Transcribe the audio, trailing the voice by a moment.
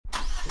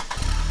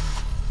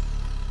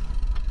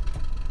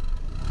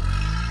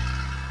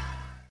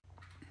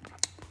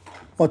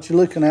What you're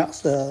looking at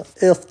is the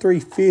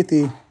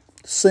F350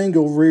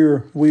 single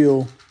rear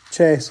wheel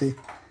chassis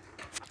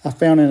I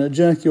found in a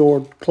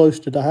junkyard close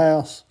to the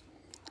house.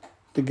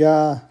 The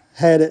guy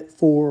had it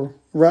for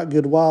a right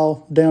good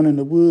while down in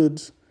the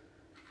woods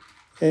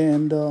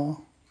and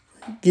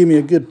give me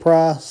a good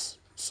price,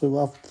 so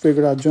I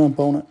figured I'd jump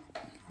on it.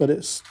 But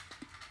it's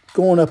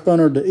going up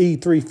under the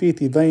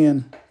E350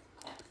 van,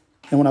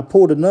 and when I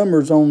pull the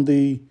numbers on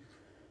the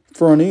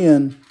front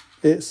end,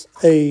 it's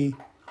a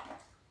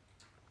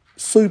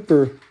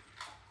Super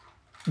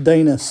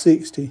Dana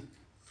 60.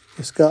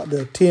 It's got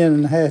the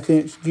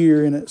 10.5-inch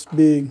gear and it's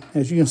big.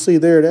 As you can see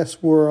there,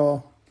 that's where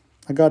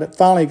I got it.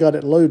 Finally got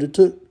it loaded. It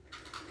took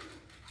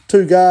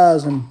 2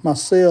 guys and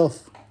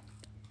myself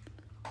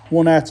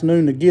one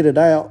afternoon to get it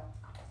out,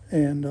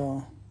 and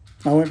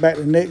I went back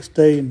the next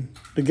day and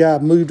the guy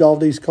moved all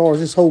these cars.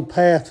 This whole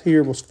path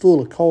here was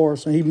full of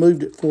cars, and he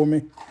moved it for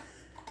me.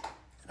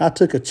 I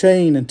took a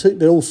chain and took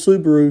the old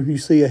Subaru you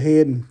see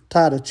ahead and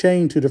tied a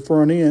chain to the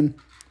front end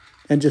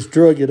and just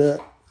drug it up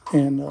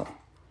and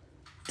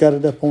got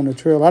it up on the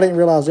trail. I didn't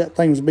realize that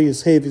thing would be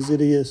as heavy as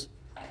it is.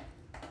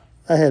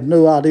 I had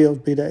no idea it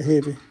would be that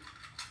heavy,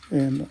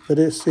 but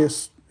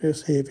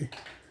it's heavy.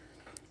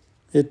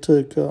 It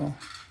took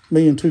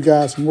me and 2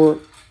 guys some work,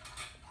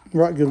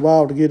 right good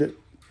while to get it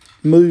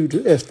moved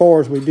as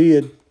far as we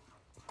did.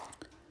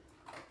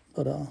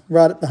 But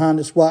right up behind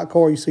this white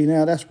car you see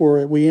now, that's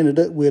where we ended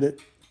up with it.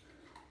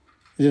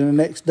 And then the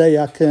next day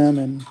I come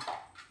and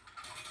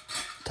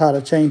tied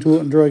a chain to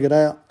it and drug it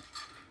out.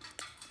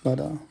 But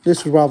this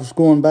is where I was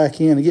going back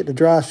in to get the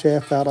dry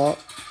shaft out of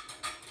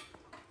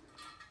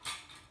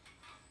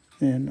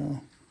it.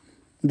 And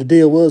the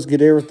deal was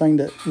get everything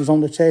that was on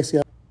the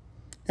chassis.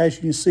 As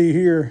you can see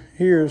here,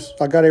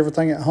 I got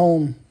everything at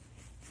home,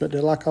 but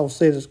like I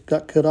said, it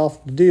got cut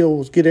off. The deal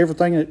was get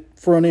everything at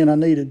front end I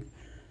needed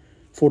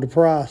for the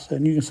price.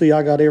 And you can see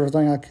I got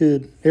everything I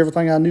could.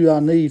 Everything I knew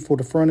I need for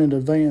the front end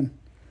of the van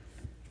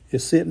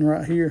is sitting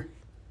right here.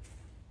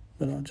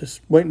 But I'm just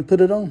waiting to put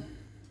it on.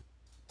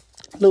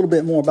 A little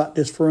bit more about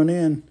this front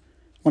end.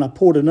 When I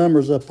pour the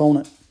numbers up on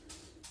it,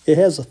 it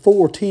has a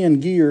 410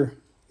 gear,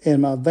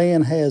 and my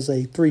van has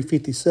a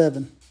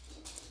 357.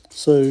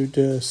 So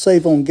to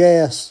save on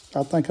gas,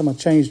 I think I'm going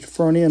to change the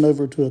front end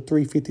over to a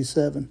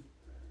 357.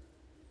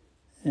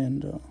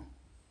 And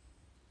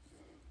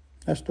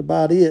that's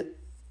about it.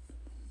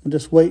 I'm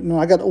just waiting.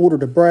 I got to order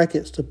the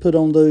brackets to put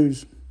on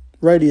those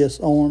radius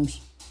arms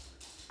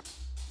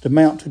to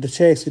mount to the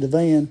chassis of the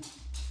van.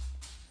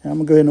 And I'm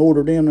going to go ahead and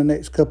order them in the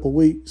next couple of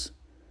weeks.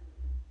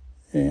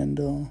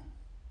 And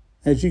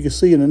as you can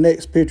see in the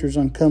next pictures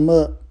on come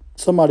up,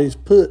 somebody's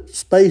put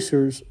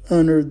spacers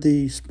under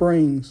the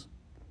springs.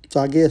 So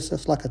I guess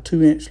that's like a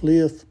 2-inch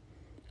lift.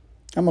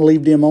 I'm going to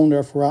leave them on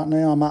there for right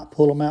now. I might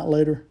pull them out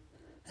later.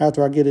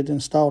 After I get it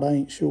installed, I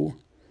ain't sure.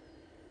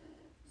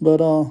 But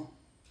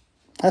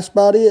that's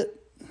about it.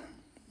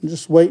 I'm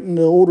just waiting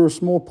to order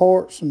some more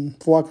parts and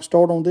before I can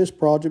start on this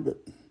project. But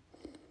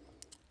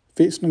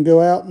fixing to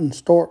go out and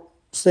start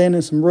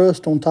sanding some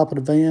rust on top of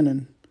the van.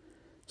 And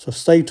so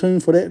stay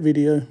tuned for that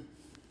video.